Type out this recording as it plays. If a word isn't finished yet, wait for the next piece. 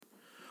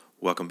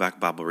Welcome back,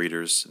 Bible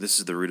readers. This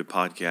is the Rooted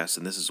Podcast,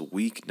 and this is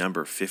week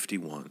number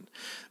 51.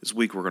 This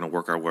week, we're going to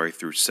work our way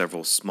through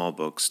several small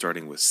books,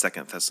 starting with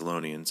 2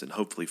 Thessalonians and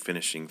hopefully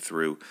finishing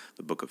through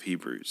the book of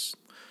Hebrews.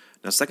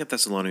 Now, 2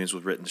 Thessalonians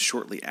was written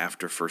shortly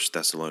after 1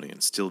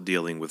 Thessalonians, still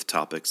dealing with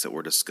topics that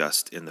were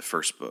discussed in the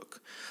first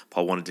book.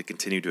 Paul wanted to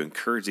continue to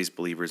encourage these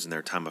believers in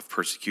their time of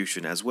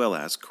persecution, as well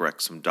as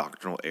correct some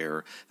doctrinal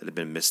error that had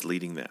been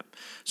misleading them.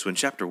 So in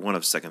chapter 1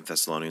 of 2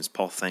 Thessalonians,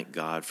 Paul thanked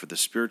God for the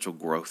spiritual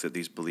growth that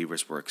these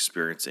believers were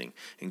experiencing,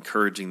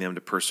 encouraging them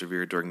to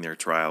persevere during their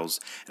trials,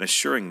 and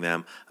assuring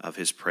them of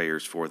his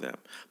prayers for them.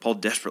 Paul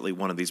desperately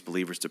wanted these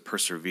believers to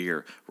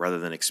persevere rather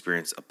than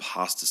experience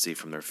apostasy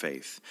from their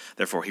faith.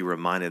 Therefore, he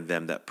reminded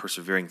them that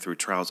persevering through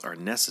trials are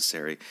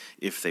necessary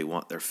if they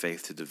want their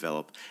faith to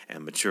develop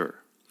and mature.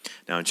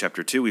 Now in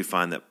chapter 2, we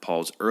find that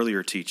Paul's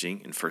earlier teaching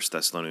in 1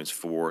 Thessalonians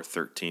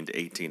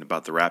 4:13-18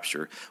 about the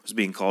rapture was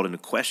being called into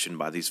question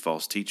by these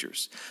false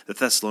teachers. The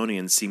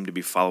Thessalonians seemed to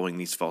be following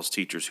these false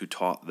teachers who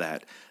taught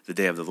that the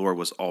day of the Lord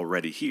was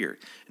already here,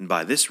 and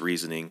by this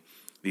reasoning,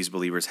 these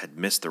believers had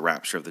missed the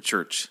rapture of the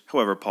church.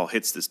 However, Paul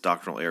hits this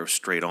doctrinal error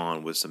straight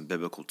on with some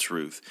biblical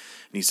truth,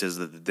 and he says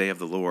that the day of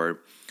the Lord,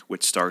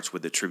 which starts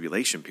with the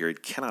tribulation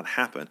period, cannot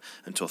happen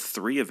until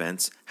three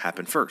events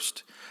happen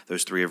first.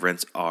 Those three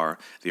events are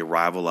the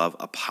arrival of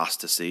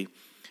apostasy,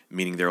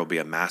 meaning there will be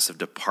a massive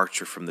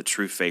departure from the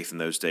true faith in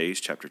those days,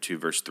 chapter 2,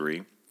 verse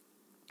 3.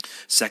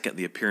 Second,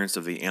 the appearance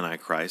of the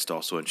Antichrist,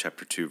 also in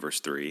chapter 2,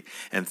 verse 3.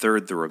 And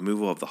third, the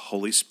removal of the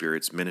Holy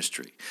Spirit's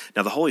ministry.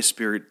 Now, the Holy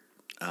Spirit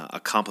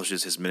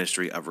accomplishes his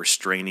ministry of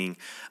restraining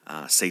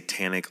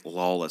satanic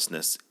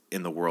lawlessness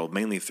in the world,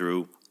 mainly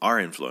through our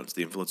influence,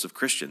 the influence of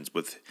Christians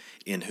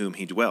in whom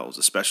he dwells,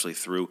 especially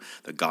through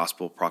the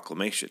gospel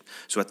proclamation.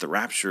 So at the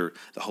rapture,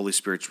 the Holy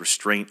Spirit's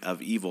restraint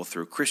of evil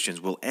through Christians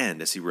will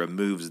end as he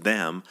removes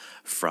them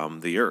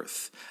from the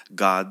earth.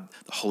 God,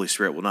 the Holy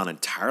Spirit, will not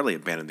entirely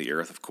abandon the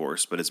earth, of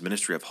course, but his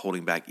ministry of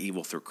holding back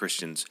evil through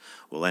Christians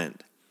will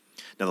end.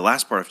 Now, the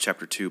last part of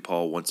chapter 2,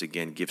 Paul once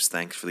again gives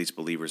thanks for these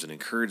believers and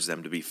encourages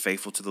them to be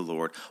faithful to the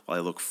Lord while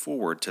they look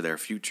forward to their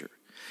future.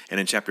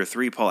 And in chapter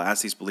 3, Paul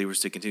asks these believers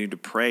to continue to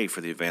pray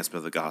for the advancement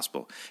of the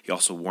gospel. He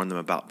also warned them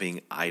about being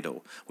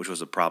idle, which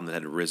was a problem that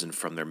had arisen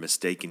from their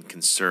mistaken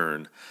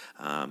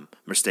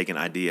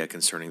idea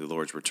concerning the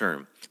Lord's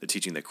return. The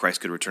teaching that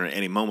Christ could return at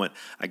any moment,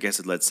 I guess,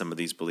 had led some of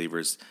these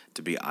believers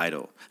to be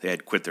idle. They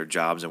had quit their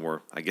jobs and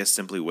were, I guess,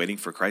 simply waiting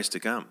for Christ to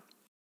come.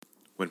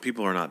 When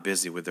people are not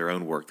busy with their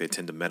own work, they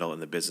tend to meddle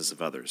in the business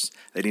of others.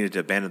 They needed to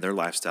abandon their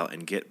lifestyle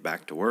and get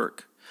back to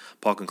work.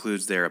 Paul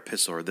concludes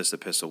this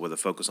epistle with a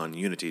focus on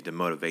unity to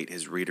motivate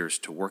his readers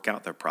to work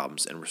out their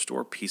problems and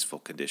restore peaceful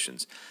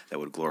conditions that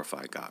would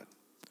glorify God.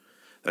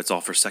 That's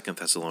all for 2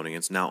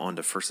 Thessalonians. Now on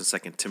to 1 and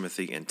 2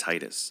 Timothy and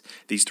Titus.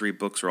 These three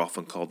books are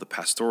often called the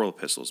pastoral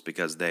epistles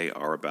because they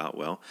are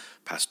about,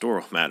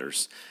 pastoral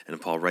matters. And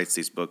Paul writes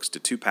these books to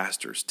two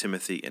pastors,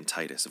 Timothy and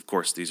Titus. Of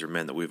course, these are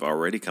men that we've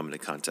already come into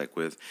contact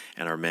with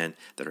and are men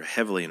that are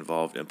heavily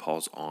involved in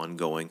Paul's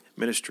ongoing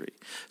ministry.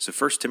 So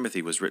 1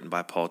 Timothy was written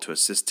by Paul to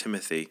assist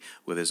Timothy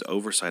with his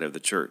oversight of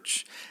the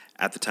church.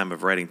 At the time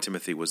of writing,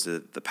 Timothy was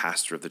the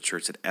pastor of the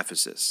church at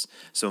Ephesus.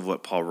 Some of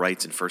what Paul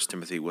writes in 1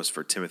 Timothy was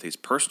for Timothy's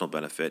personal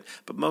benefit,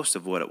 but most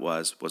of what it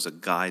was a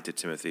guide to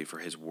Timothy for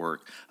his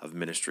work of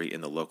ministry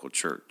in the local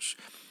church.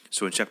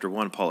 So in chapter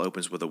 1, Paul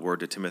opens with a word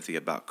to Timothy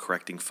about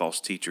correcting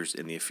false teachers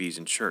in the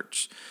Ephesian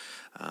church.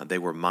 They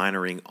were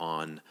majoring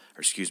on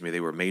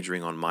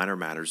minor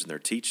matters in their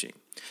teaching.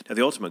 Now,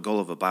 the ultimate goal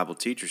of a Bible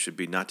teacher should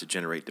be not to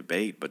generate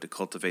debate, but to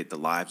cultivate the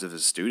lives of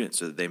his students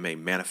so that they may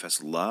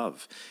manifest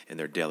love in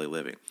their daily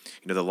living.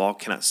 The law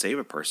cannot save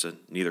a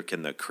person, neither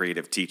can the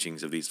creative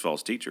teachings of these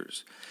false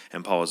teachers.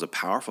 And Paul is a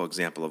powerful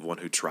example of one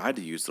who tried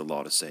to use the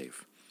law to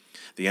save.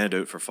 The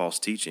antidote for false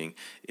teaching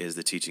is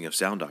the teaching of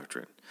sound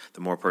doctrine.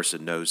 The more a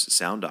person knows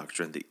sound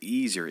doctrine, the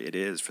easier it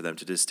is for them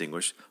to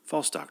distinguish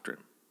false doctrine.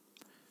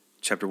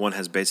 Chapter 1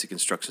 has basic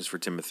instructions for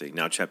Timothy.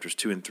 Now chapters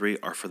 2 and 3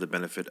 are for the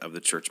benefit of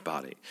the church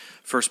body.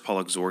 First,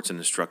 Paul exhorts and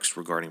instructs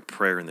regarding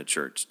prayer in the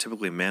church.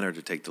 Typically, men are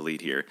to take the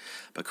lead here,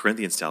 but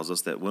Corinthians tells us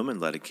that women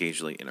led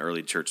occasionally in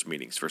early church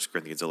meetings, 1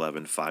 Corinthians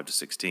 11,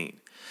 5-16.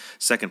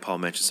 Second, Paul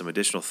mentions some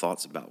additional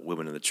thoughts about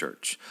women in the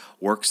church.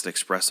 Works that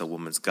express a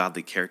woman's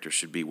godly character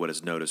should be what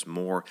is noticed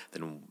more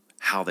than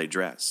how they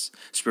dress.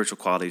 Spiritual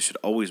qualities should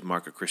always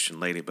mark a Christian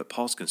lady, but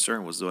Paul's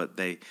concern was that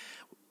they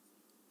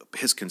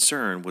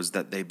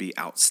be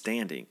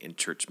outstanding in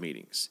church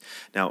meetings.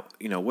 Now,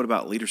 what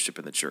about leadership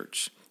in the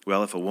church?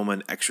 Well, if a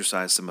woman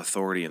exercised some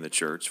authority in the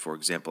church, for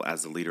example,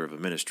 as the leader of a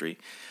ministry,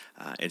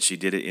 and she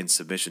did it in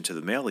submission to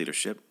the male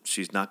leadership,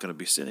 she's not going to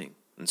be sinning.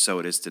 And so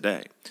it is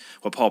today.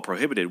 What Paul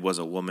prohibited was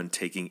a woman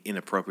taking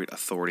inappropriate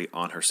authority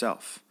on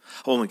herself.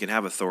 A woman can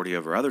have authority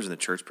over others in the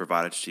church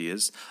provided she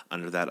is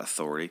under that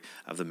authority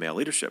of the male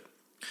leadership.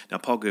 Now,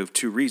 Paul gave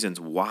two reasons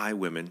why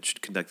women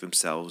should conduct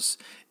themselves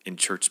in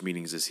church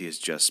meetings as he has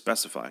just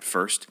specified.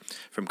 First,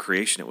 from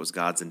creation, it was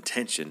God's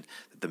intention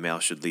that the male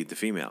should lead the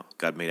female.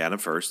 God made Adam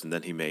first, and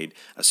then he made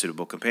a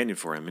suitable companion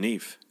for him in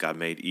Eve. God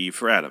made Eve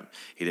for Adam.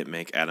 He didn't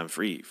make Adam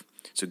for Eve.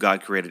 So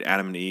God created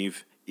Adam and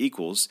Eve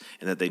equals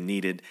in that they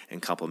needed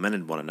and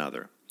complemented one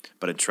another,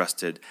 but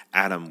entrusted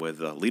Adam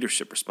with a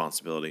leadership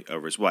responsibility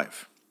over his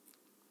wife.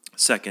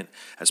 Second,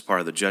 as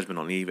part of the judgment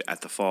on Eve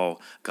at the fall,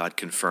 God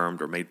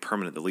confirmed or made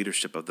permanent the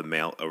leadership of the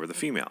male over the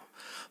female.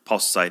 Paul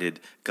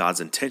cited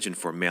God's intention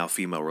for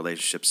male-female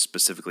relationships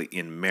specifically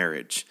in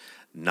marriage,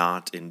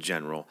 not in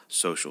general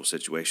social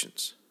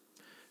situations.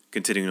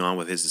 Continuing on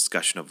with his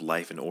discussion of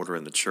life and order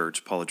in the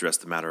church, Paul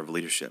addressed the matter of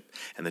leadership,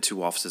 and the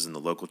two offices in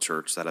the local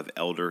church, that of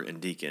elder and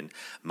deacon,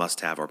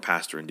 or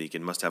pastor and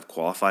deacon, must have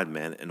qualified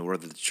men in order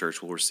that the church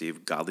will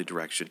receive godly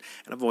direction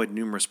and avoid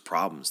numerous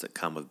problems that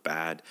come with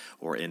bad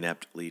or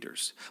inept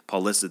leaders.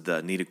 Paul listed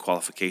the needed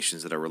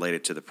qualifications that are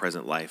related to the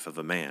present life of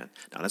a man,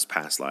 not his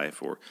past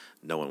life, or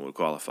no one would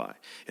qualify.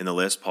 In the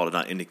list, Paul did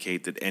not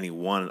indicate that any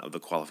one of the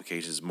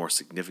qualifications is more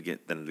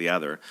significant than the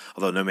other,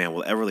 although no man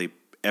will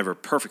ever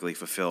perfectly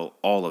fulfill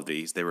all of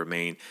these. They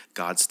remain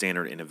God's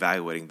standard in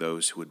evaluating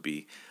those who would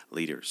be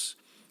leaders.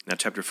 Now,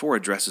 chapter 4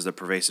 addresses the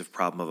pervasive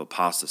problem of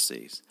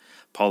apostasies.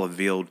 Paul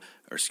revealed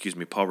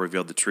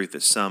the truth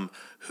that some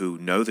who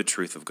know the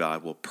truth of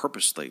God will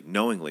purposely,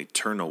 knowingly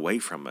turn away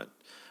from it,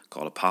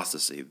 called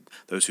apostasy.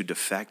 Those who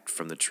defect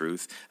from the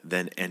truth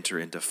then enter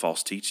into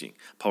false teaching.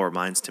 Paul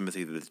reminds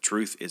Timothy that the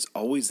truth is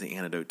always the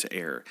antidote to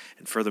error.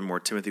 And furthermore,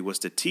 Timothy was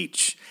to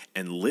teach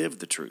and live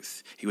the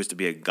truth. He was to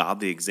be a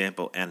godly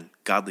example, and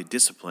godly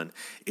discipline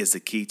is the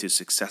key to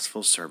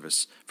successful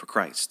service for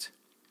Christ.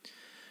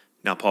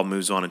 Now Paul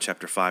moves on in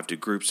chapter 5 to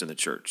groups in the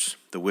church.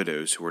 The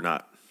widows who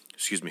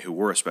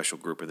were a special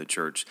group in the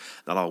church.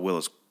 Not all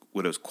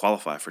widows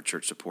qualify for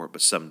church support,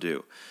 but some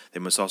do. They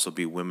must also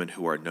be women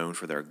who are known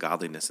for their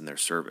godliness and their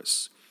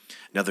service.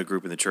 Another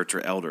group in the church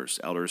are elders.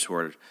 Elders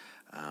who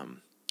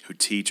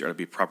teach are to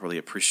be properly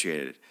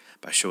appreciated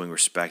by showing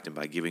respect and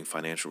by giving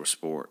financial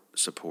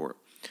support.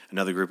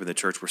 Another group in the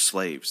church were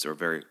slaves. There were a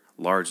very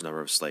large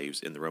number of slaves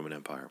in the Roman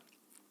Empire.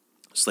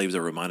 Slaves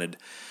are reminded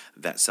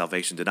that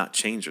salvation did not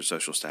change their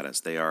social status.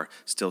 They are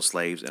still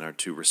slaves and are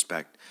to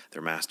respect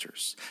their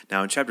masters.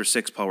 Now in chapter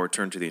 6, Paul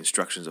returned to the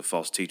instructions of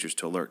false teachers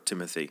to alert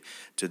Timothy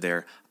to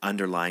their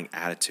underlying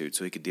attitude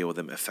so he could deal with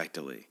them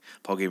effectively.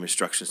 Paul gave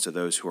instructions to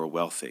those who are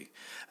wealthy.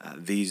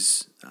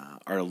 These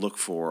are to look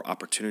for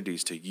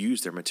opportunities to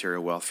use their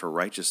material wealth for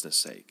righteousness'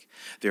 sake.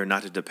 They are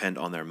not to depend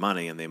on their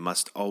money, and they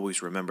must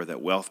always remember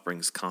that wealth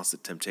brings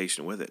constant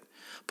temptation with it.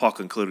 Paul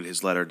concluded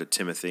his letter to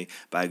Timothy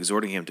by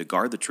exhorting him to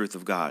guard the truth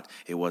of God.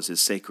 It was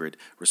his sacred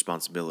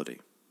responsibility.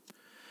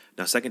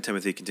 Now, 2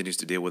 Timothy continues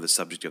to deal with the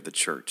subject of the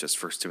church, as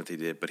 1 Timothy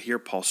did, but here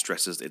Paul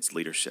stresses its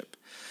leadership.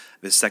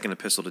 This second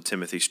epistle to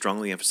Timothy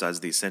strongly emphasizes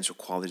the essential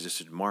qualities that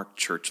should mark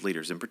church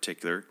leaders, in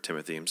particular,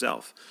 Timothy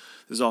himself.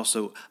 This is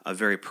also a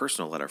very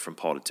personal letter from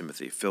Paul to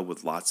Timothy, filled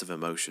with lots of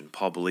emotion.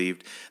 Paul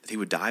believed that he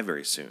would die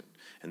very soon,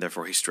 and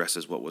therefore he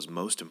stresses what was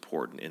most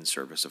important in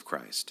service of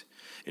Christ.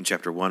 In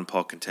chapter 1,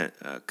 Paul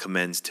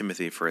commends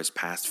Timothy for his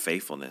past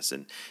faithfulness,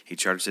 and he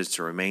charges him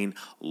to remain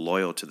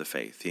loyal to the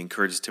faith. He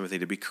encourages Timothy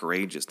to be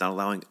courageous, not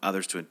allowing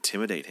others to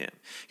intimidate him.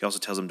 He also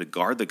tells him to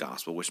guard the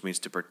gospel, which means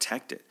to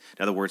protect it.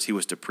 In other words, he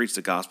was to preach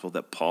the gospel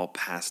that Paul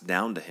passed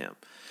down to him.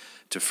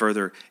 To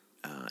further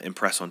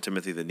impress on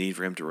Timothy the need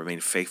for him to remain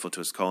faithful to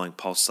his calling,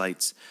 Paul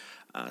cited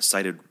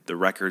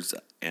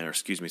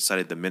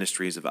the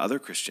ministries of other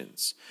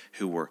Christians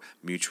who were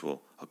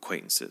mutual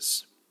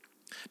acquaintances.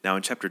 Now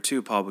in chapter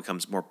 2, Paul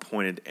becomes more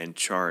pointed and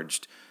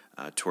charged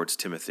towards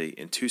Timothy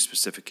in two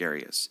specific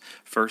areas.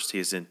 First, he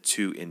is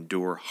to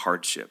endure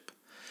hardship.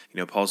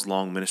 Paul's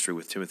long ministry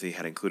with Timothy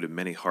had included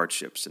many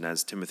hardships, and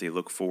as Timothy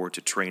looked forward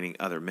to training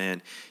other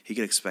men, he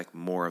could expect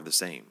more of the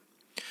same.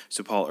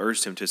 So Paul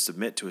urged him to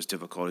submit to his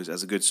difficulties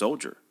as a good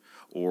soldier,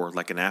 or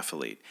like an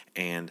athlete,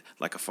 and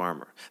like a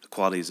farmer. The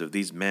qualities of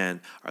these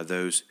men are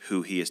those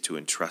who he is to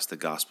entrust the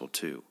gospel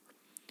to.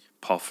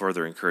 Paul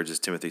further encourages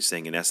Timothy,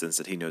 saying in essence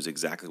that he knows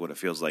exactly what it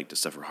feels like to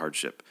suffer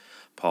hardship.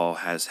 Paul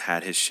has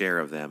had his share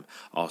of them,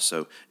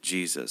 also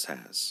Jesus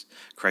has.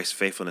 Christ's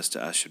faithfulness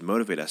to us should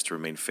motivate us to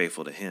remain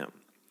faithful to him.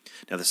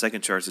 Now the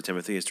second charge to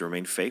Timothy is to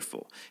remain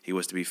faithful. He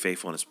was to be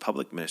faithful in his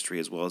public ministry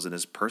as well as in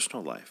his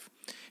personal life.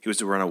 He was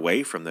to run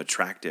away from the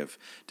attractive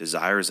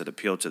desires that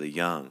appeal to the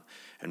young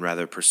and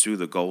rather pursue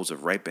the goals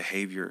of right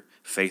behavior,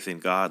 faith in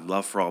God,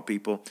 love for all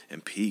people,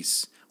 and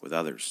peace with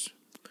others.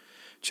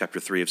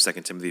 Chapter 3 of 2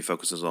 Timothy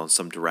focuses on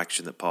some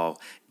direction that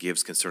Paul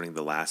gives concerning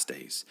the last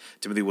days.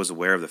 Timothy was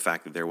aware of the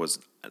fact that there was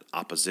an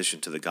opposition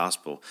to the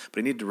gospel, but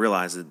he needed to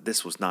realize that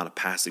this was not a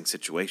passing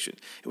situation.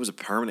 It was a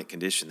permanent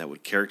condition that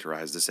would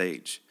characterize this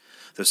age.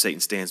 Though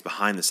Satan stands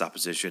behind this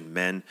opposition,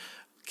 men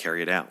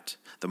carry it out.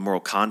 The moral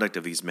conduct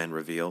of these men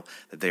reveal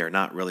that they are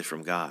not really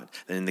from God.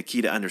 And the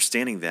key to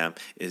understanding them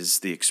is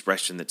the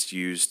expression that's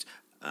used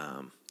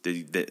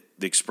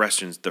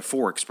the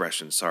four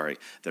expressions that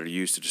are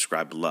used to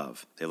describe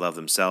love. They love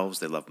themselves,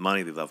 they love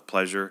money, they love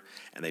pleasure,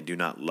 and they do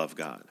not love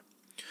God.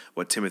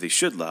 What Timothy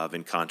should love,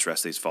 in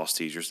contrast to these false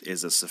teachers,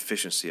 is the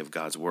sufficiency of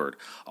God's word.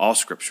 All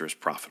Scripture is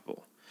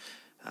profitable.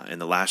 In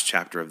the last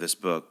chapter of this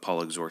book,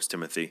 Paul exhorts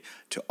Timothy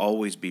to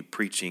always be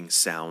preaching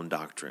sound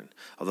doctrine.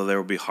 Although there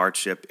will be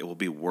hardship, it will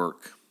be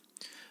work.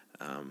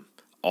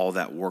 all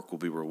that work will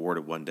be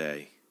rewarded one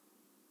day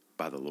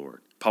by the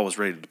Lord. Paul was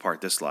ready to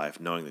depart this life,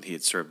 knowing that he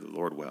had served the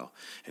Lord well,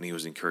 and he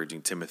was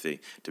encouraging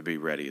Timothy to be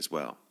ready as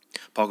well.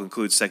 Paul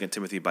concludes 2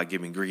 Timothy by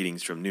giving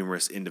greetings from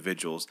numerous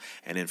individuals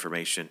and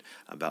information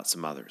about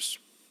some others.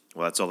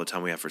 Well, that's all the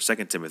time we have for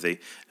 2 Timothy.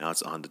 Now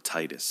it's on to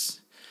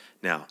Titus.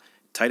 Now,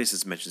 Titus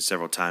is mentioned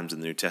several times in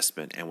the New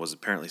Testament and was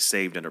apparently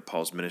saved under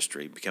Paul's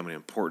ministry, becoming an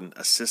important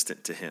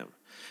assistant to him.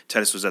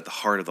 Titus was at the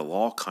heart of the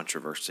law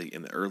controversy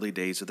in the early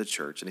days of the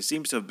church, and he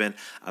seems to have been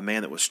a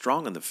man that was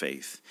strong in the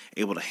faith,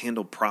 able to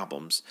handle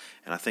problems,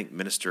 and I think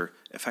minister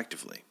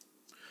effectively.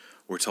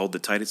 We're told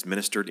that Titus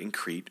ministered in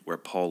Crete, where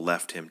Paul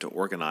left him to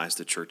organize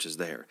the churches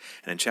there.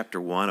 And in chapter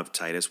 1 of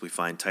Titus, we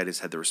find Titus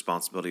had the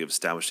responsibility of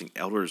establishing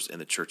elders in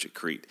the church at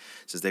Crete,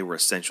 since they were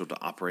essential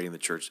to operating the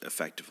church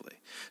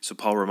effectively. So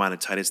Paul reminded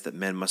Titus that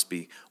men must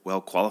be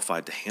well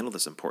qualified to handle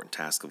this important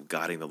task of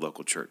guiding the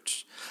local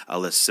church. A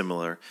list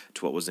similar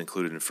to what was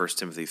included in 1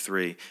 Timothy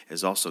 3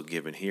 is also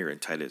given here in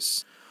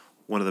Titus.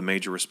 One of the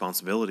major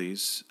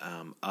responsibilities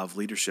of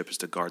leadership is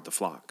to guard the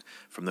flock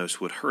from those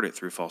who would hurt it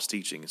through false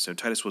teaching. And so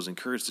Titus was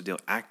encouraged to deal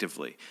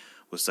actively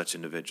with such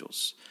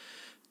individuals.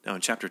 Now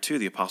in chapter 2,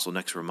 the apostle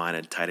next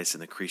reminded Titus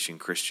and the Cretan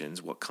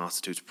Christians what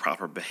constitutes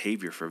proper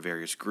behavior for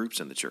various groups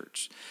in the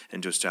church.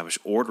 And to establish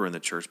order in the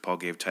church, Paul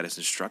gave Titus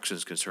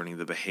instructions concerning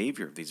the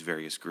behavior of these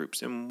various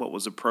groups and what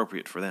was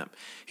appropriate for them.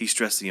 He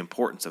stressed the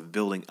importance of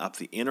building up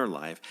the inner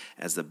life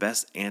as the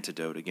best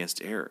antidote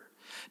against error.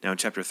 Now in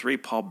chapter 3,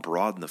 Paul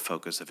broadened the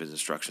focus of his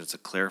instructions to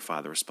clarify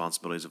the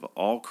responsibilities of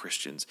all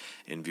Christians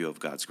in view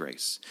of God's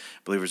grace.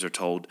 Believers are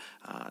told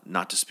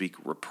not to speak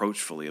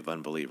reproachfully of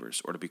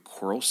unbelievers or to be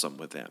quarrelsome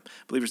with them.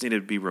 Believers need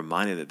to be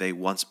reminded that they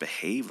once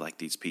behaved like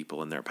these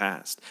people in their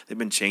past. They've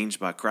been changed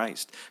by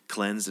Christ,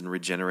 cleansed and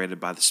regenerated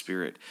by the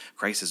Spirit.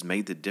 Christ has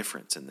made the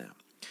difference in them.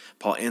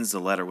 Paul ends the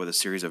letter with a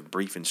series of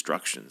brief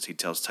instructions. He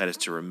tells Titus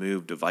to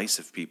remove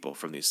divisive people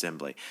from the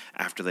assembly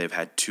after they have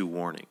had 2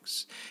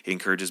 warnings. He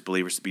encourages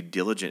believers to be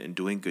diligent in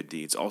doing good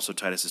deeds. Also,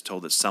 Titus is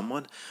told that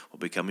someone will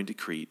be coming to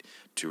Crete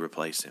to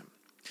replace him.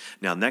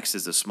 Now, next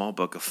is the small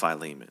book of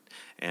Philemon,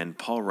 and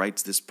Paul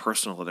writes this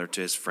personal letter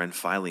to his friend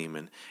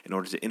Philemon in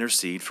order to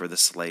intercede for the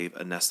slave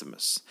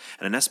Onesimus.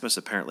 And Onesimus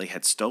apparently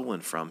had stolen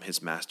from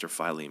his master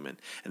Philemon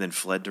and then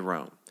fled to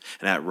Rome.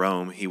 And at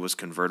Rome, he was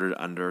converted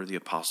under the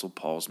Apostle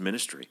Paul's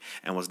ministry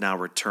and was now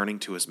returning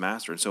to his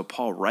master. And so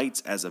Paul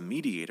writes as a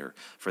mediator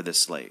for this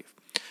slave.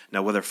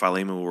 Now, whether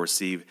Philemon will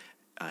receive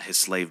his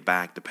slave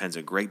back depends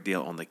a great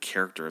deal on the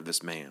character of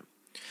this man.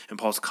 And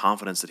Paul's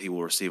confidence that he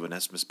will receive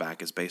Onesimus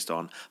back is based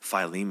on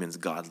Philemon's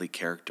godly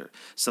character.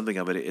 Something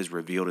of it is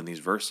revealed in these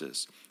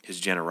verses. His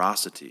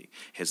generosity,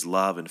 his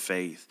love and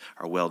faith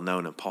are well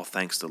known, and Paul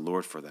thanks the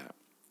Lord for that.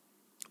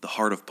 The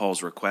heart of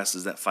Paul's request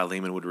is that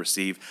Philemon would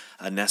receive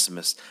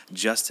Onesimus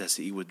just as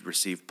he would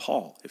receive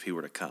Paul if he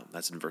were to come.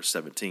 That's in verse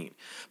 17.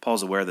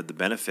 Paul's aware that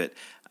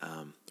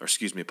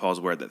Paul's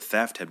aware that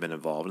theft had been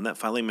involved and that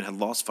Philemon had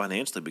lost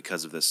financially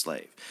because of this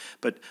slave.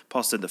 But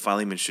Paul said that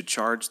Philemon should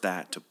charge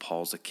that to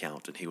Paul's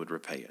account and he would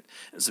repay it.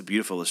 It's a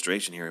beautiful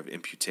illustration here of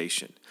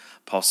imputation.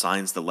 Paul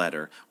signs the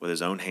letter with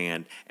his own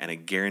hand and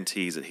it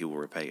guarantees that he will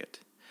repay it.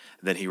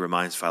 Then he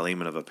reminds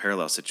Philemon of a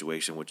parallel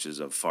situation which is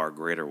of far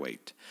greater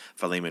weight.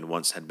 Philemon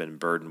once had been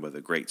burdened with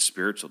a great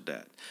spiritual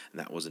debt, and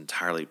that was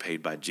entirely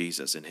paid by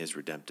Jesus in his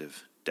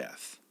redemptive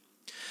death.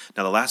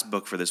 Now, the last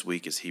book for this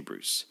week is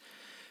Hebrews.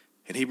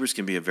 And Hebrews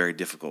can be a very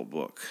difficult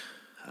book.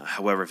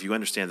 However, if you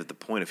understand that the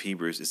point of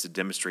Hebrews is to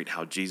demonstrate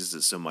how Jesus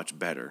is so much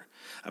better,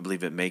 I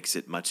believe it makes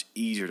it much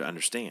easier to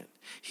understand.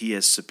 He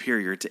is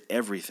superior to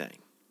everything.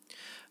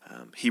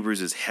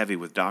 Hebrews is heavy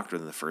with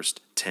doctrine in the first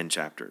 10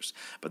 chapters,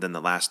 but then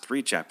the last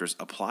 3 chapters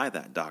apply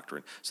that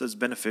doctrine, so it's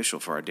beneficial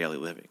for our daily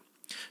living.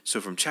 So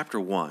from chapter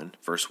 1,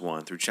 verse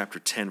 1, through chapter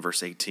 10,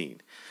 verse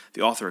 18,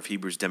 the author of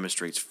Hebrews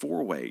demonstrates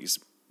 4 ways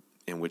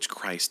in which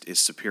Christ is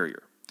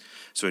superior.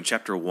 So in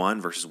chapter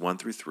 1, verses 1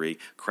 through 3,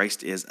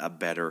 Christ is a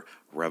better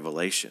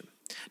revelation.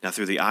 Now,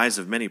 through the eyes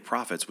of many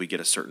prophets, we get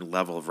a certain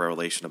level of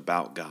revelation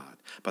about God.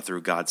 But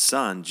through God's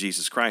Son,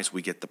 Jesus Christ,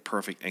 we get the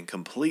perfect and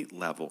complete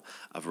level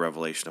of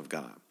revelation of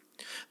God.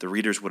 The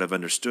readers would have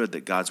understood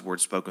that God's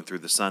word spoken through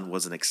the Son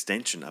was an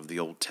extension of the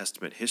Old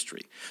Testament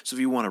history. So if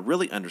you want to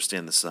really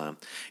understand the Son,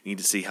 you need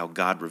to see how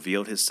God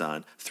revealed his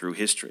Son through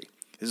history.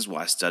 This is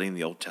why studying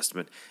the Old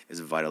Testament is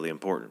vitally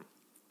important.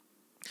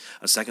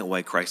 A second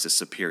way Christ is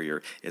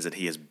superior is that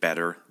he is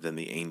better than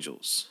the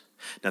angels.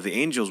 Now, the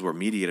angels were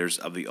mediators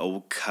of the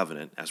old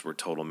covenant, as we're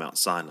told on Mount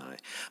Sinai,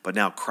 but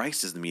now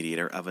Christ is the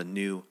mediator of a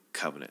new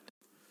covenant.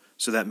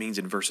 So that means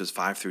in verses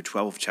 5 through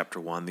 12 of chapter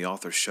 1, the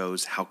author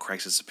shows how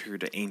Christ is superior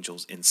to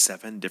angels in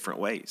 7 different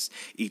ways,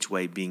 each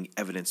way being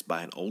evidenced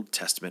by an Old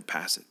Testament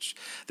passage.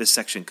 This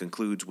section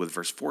concludes with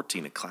verse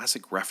 14, a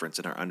classic reference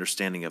in our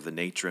understanding of the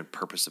nature and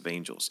purpose of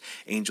angels.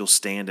 Angels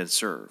stand and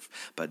serve,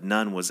 but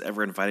none was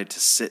ever invited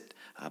to sit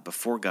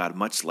before God,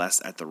 much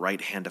less at the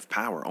right hand of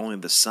power. Only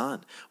the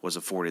Son was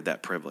afforded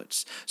that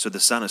privilege. So the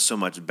Son is so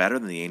much better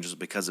than the angels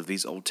because of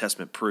these Old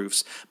Testament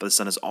proofs, but the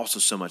Son is also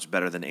so much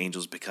better than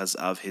angels because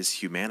of his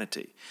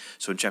humanity.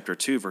 So in chapter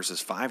 2, verses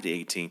 5 to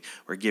 18,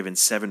 we're given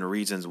 7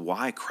 reasons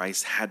why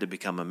Christ had to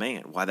become a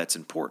man, why that's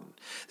important.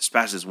 This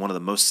passage is one of the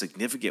most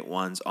significant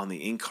ones on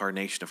the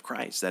incarnation of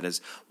Christ. That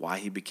is why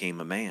he became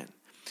a man.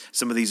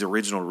 Some of these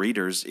original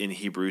readers in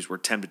Hebrews were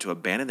tempted to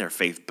abandon their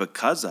faith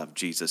because of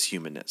Jesus'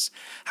 humanness.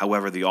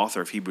 However, the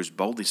author of Hebrews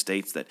boldly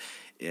states that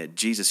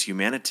Jesus'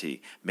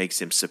 humanity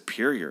makes him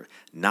superior,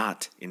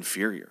 not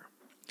inferior.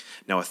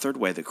 Now, a third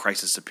way that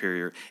Christ is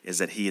superior is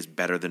that he is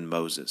better than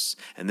Moses.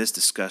 And this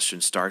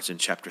discussion starts in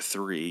chapter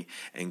 3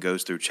 and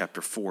goes through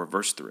chapter 4,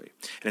 verse 3. And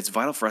it's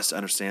vital for us to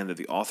understand that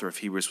the author of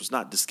Hebrews was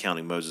not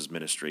discounting Moses'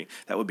 ministry.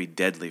 That would be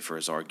deadly for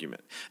his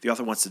argument. The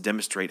author wants to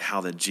demonstrate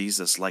how that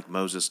Jesus, like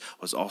Moses,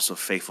 was also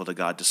faithful to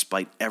God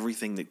despite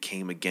everything that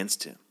came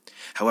against him.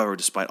 However,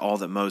 despite all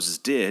that Moses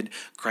did,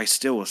 Christ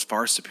still was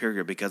far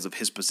superior because of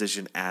his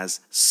position as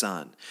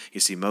son. You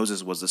see,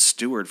 Moses was a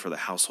steward for the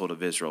household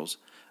of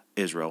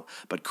Israel,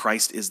 but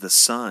Christ is the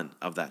son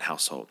of that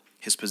household.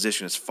 His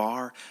position is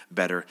far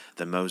better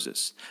than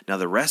Moses. Now,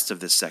 the rest of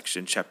this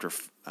section, chapter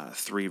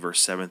 3,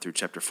 verse 7 through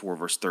chapter 4,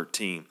 verse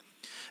 13,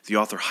 the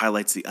author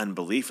highlights the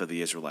unbelief of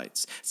the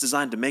Israelites. It's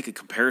designed to make a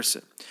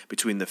comparison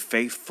between the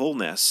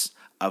faithfulness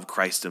of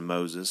Christ and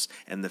Moses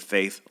and the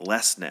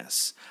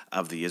faithlessness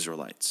of the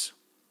Israelites.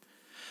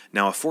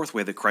 Now, a fourth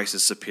way that Christ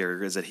is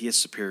superior is that he is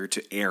superior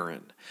to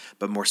Aaron,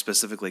 but more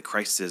specifically,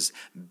 Christ is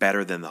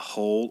better than the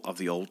whole of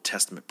the Old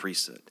Testament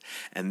priesthood.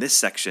 And this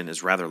section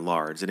is rather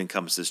large. It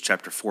encompasses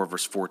chapter 4,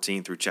 verse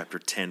 14 through chapter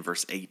 10,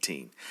 verse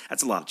 18.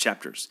 That's a lot of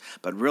chapters,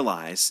 but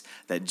realize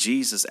that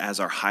Jesus as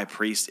our high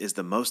priest is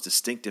the most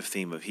distinctive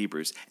theme of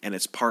Hebrews, and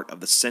it's part of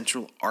the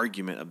central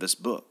argument of this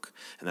book,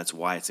 and that's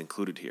why it's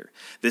included here.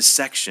 This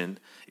section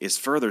is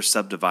further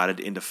subdivided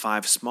into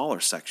 5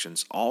 smaller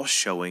sections, all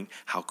showing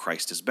how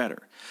Christ is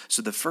better.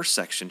 So the first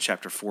section,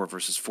 chapter 4,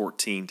 verses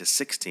 14 to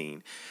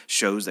 16,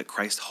 shows that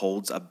Christ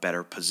holds a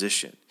better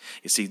position.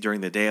 You see,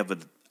 during the Day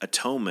of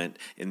Atonement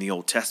in the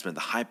Old Testament,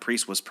 the high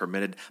priest was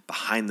permitted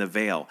behind the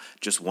veil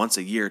just once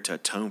a year to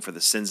atone for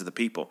the sins of the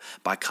people.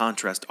 By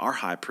contrast, our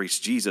high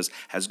priest, Jesus,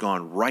 has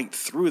gone right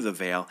through the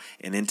veil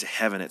and into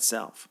heaven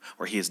itself,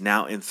 where he is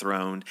now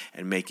enthroned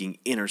and making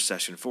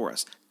intercession for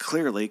us.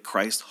 Clearly,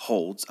 Christ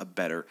holds a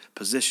better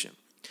position.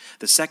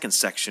 The second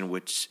section,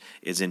 which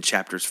is in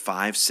chapters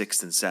 5,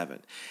 6, and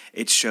 7,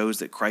 it shows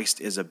that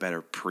Christ is a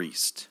better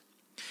priest.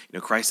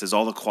 Christ has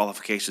all the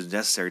qualifications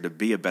necessary to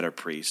be a better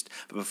priest,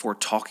 but before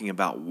talking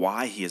about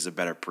why he is a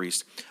better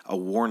priest, a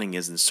warning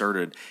is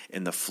inserted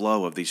in the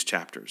flow of these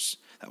chapters.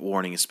 That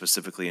warning is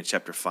specifically in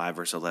chapter 5,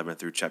 verse 11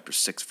 through chapter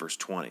 6, verse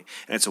 20.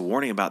 And it's a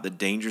warning about the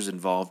dangers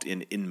involved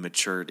in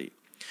immaturity.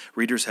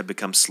 Readers have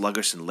become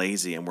sluggish and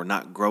lazy and were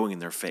not growing in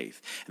their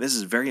faith. And this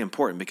is very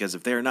important because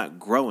if they are not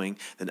growing,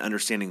 then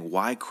understanding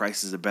why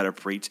Christ is a better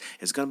priest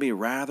is going to be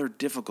rather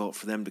difficult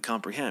for them to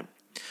comprehend.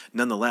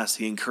 Nonetheless,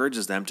 he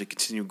encourages them to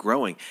continue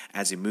growing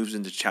as he moves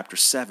into chapter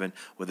 7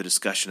 with a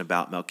discussion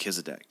about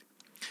Melchizedek.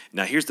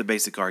 Now, here's the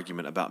basic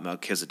argument about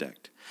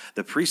Melchizedek.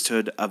 The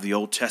priesthood of the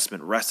Old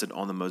Testament rested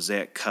on the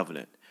Mosaic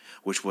covenant,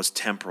 which was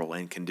temporal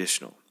and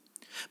conditional.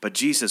 But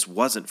Jesus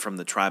wasn't from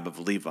the tribe of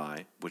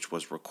Levi, which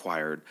was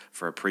required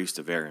for a priest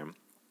of Aaron.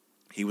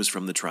 He was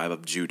from the tribe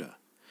of Judah.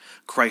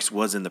 Christ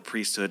was in the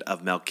priesthood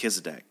of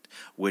Melchizedek,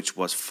 which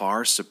was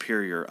far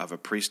superior of a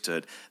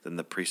priesthood than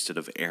the priesthood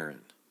of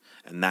Aaron.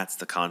 And that's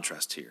the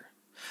contrast here.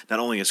 Not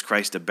only is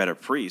Christ a better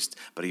priest,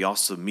 but he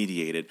also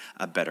mediated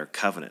a better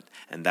covenant.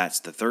 And that's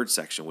the third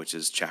section, which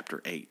is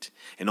chapter 8.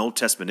 In Old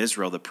Testament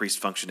Israel, the priests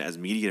functioned as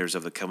mediators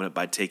of the covenant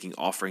by taking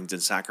offerings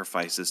and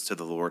sacrifices to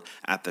the Lord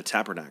at the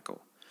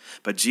tabernacle.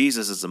 But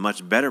Jesus is a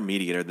much better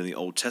mediator than the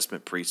Old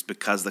Testament priest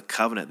because the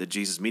covenant that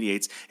Jesus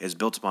mediates is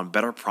built upon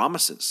better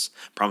promises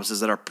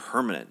that are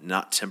permanent,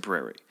 not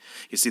temporary.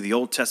 You see, the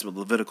Old Testament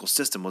Levitical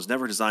system was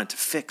never designed to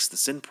fix the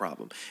sin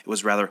problem. It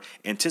was rather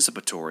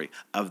anticipatory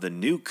of the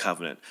new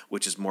covenant,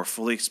 which is more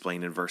fully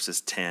explained in verses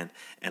 10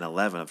 and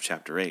 11 of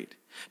chapter 8.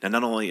 Now,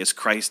 not only is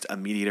Christ a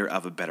mediator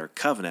of a better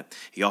covenant,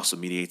 he also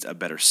mediates a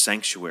better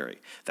sanctuary.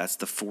 That's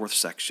the fourth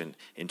section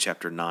in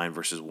chapter 9,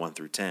 verses 1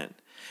 through 10.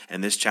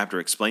 And this chapter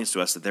explains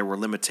to us that there were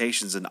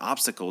limitations and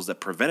obstacles that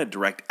prevented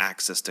direct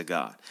access to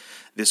God.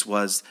 This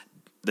was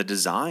the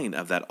design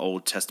of that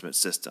Old Testament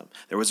system.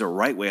 There was a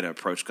right way to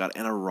approach God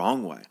and a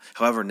wrong way.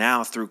 However,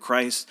 now through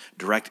Christ,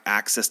 direct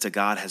access to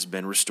God has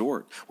been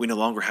restored. We no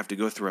longer have to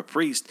go through a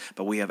priest,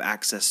 but we have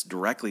access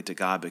directly to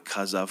God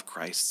because of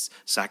Christ's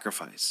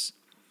sacrifice.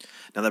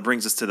 Now that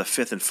brings us to the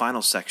fifth and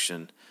final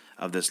section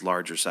of this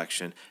larger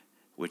section,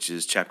 which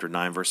is chapter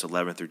 9, verse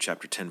 11 through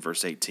chapter 10,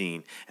 verse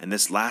 18. And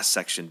this last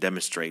section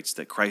demonstrates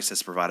that Christ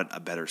has provided a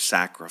better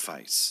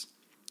sacrifice.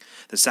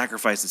 The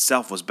sacrifice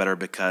itself was better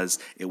because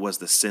it was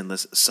the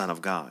sinless Son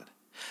of God.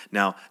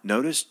 Now,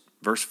 notice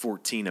verse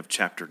 14 of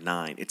chapter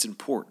 9. It's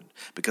important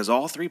because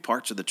all three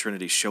parts of the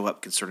Trinity show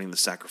up concerning the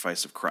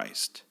sacrifice of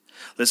Christ.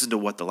 Listen to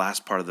what the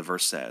last part of the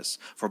verse says.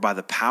 For by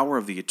the power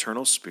of the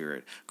eternal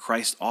Spirit,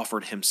 Christ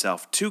offered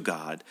himself to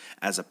God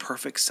as a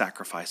perfect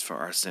sacrifice for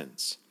our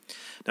sins.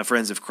 Now,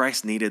 friends, if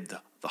Christ needed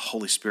the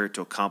Holy Spirit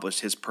to accomplish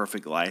his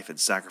perfect life and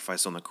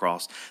sacrifice on the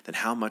cross, then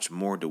how much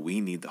more do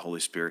we need the Holy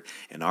Spirit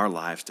in our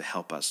lives to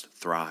help us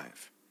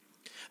thrive?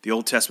 The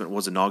Old Testament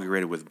was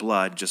inaugurated with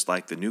blood, just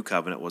like the New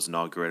Covenant was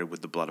inaugurated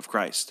with the blood of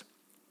Christ.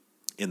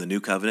 In the New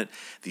Covenant,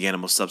 the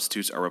animal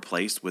substitutes are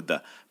replaced with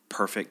the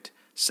perfect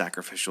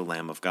sacrificial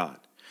Lamb of God.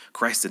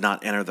 Christ did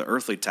not enter the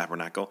earthly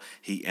tabernacle,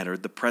 he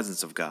entered the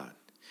presence of God.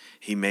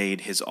 He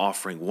made his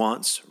offering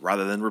once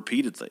rather than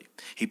repeatedly.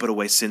 He put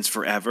away sins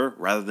forever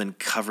rather than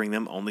covering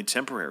them only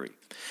temporary.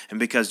 And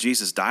because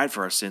Jesus died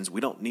for our sins, we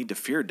don't need to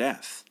fear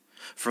death.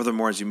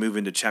 Furthermore, as you move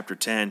into chapter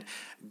 10,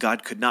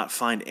 God could not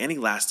find any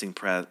lasting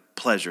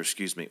pleasure,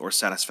 or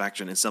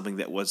satisfaction in something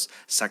that was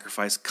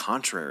sacrificed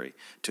contrary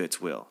to its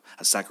will,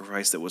 a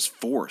sacrifice that was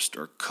forced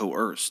or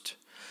coerced.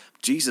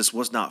 Jesus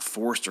was not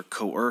forced or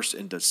coerced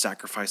into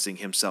sacrificing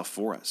himself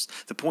for us.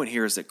 The point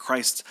here is that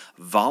Christ's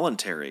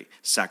voluntary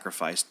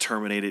sacrifice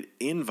terminated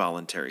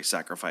involuntary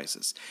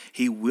sacrifices.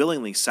 He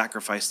willingly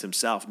sacrificed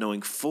himself,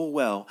 knowing full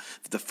well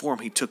that the form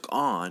he took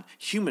on,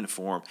 human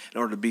form, in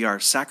order to be our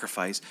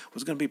sacrifice,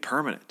 was going to be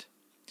permanent.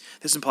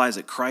 This implies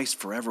that Christ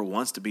forever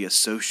wants to be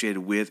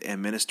associated with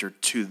and minister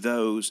to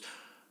those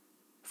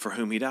for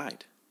whom he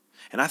died.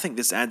 And I think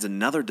this adds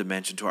another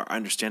dimension to our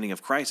understanding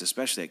of Christ,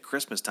 especially at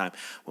Christmas time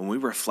when we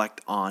reflect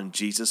on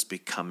Jesus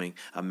becoming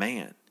a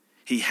man.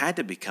 He had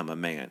to become a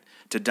man,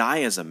 to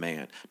die as a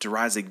man, to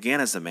rise again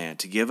as a man,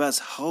 to give us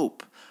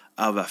hope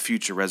of a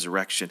future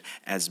resurrection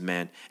as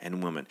men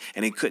and women.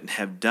 And he couldn't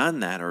have done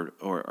that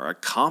or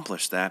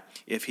accomplished that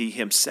if he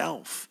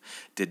himself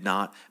did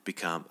not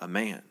become a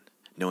man,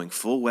 knowing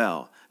full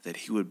well that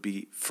he would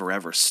be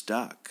forever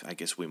stuck, I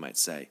guess we might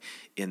say,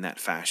 in that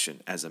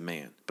fashion as a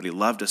man. But he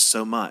loved us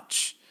so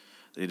much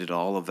that he did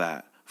all of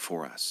that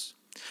for us.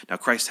 Now,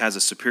 Christ has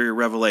a superior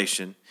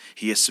revelation.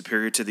 He is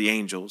superior to the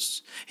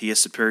angels. He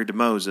is superior to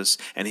Moses.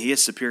 And he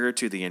is superior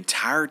to the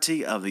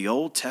entirety of the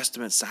Old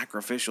Testament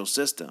sacrificial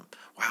system.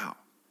 Wow.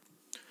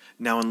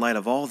 Now, in light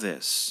of all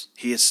this,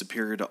 he is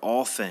superior to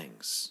all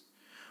things.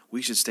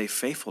 We should stay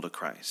faithful to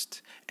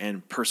Christ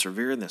and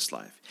persevere in this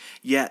life.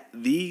 Yet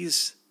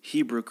these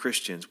Hebrew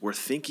Christians were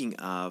thinking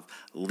of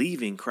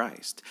leaving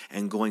Christ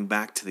and going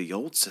back to the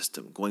old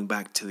system, going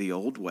back to the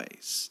old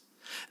ways.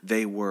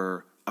 They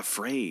were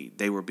afraid.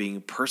 They were being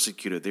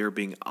persecuted. They were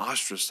being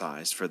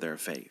ostracized for their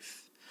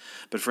faith.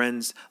 But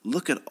friends,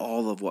 look at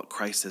all of what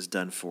Christ has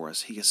done for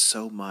us. He is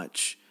so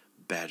much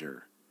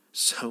better.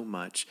 So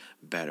much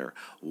better.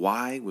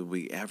 Why would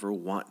we ever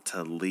want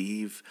to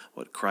leave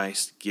what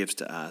Christ gives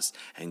to us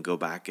and go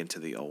back into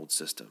the old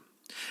system?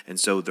 And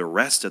so the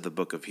rest of the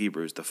book of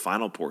Hebrews, the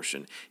final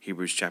portion,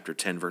 Hebrews chapter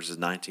 10, verses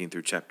 19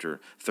 through chapter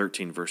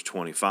 13, verse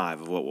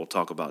 25, of what we'll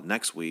talk about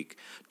next week,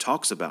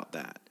 talks about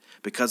that.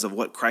 Because of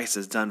what Christ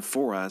has done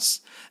for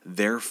us,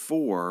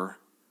 therefore,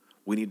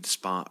 we need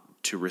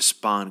to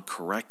respond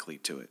correctly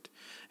to it.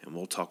 And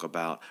we'll talk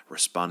about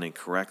responding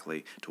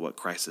correctly to what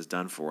Christ has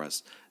done for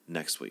us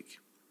next week.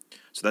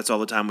 So that's all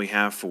the time we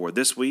have for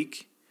this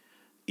week.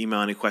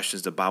 Email any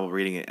questions to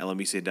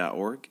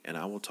BibleReading@lmbc.org, and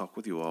I will talk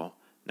with you all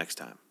next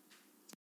time.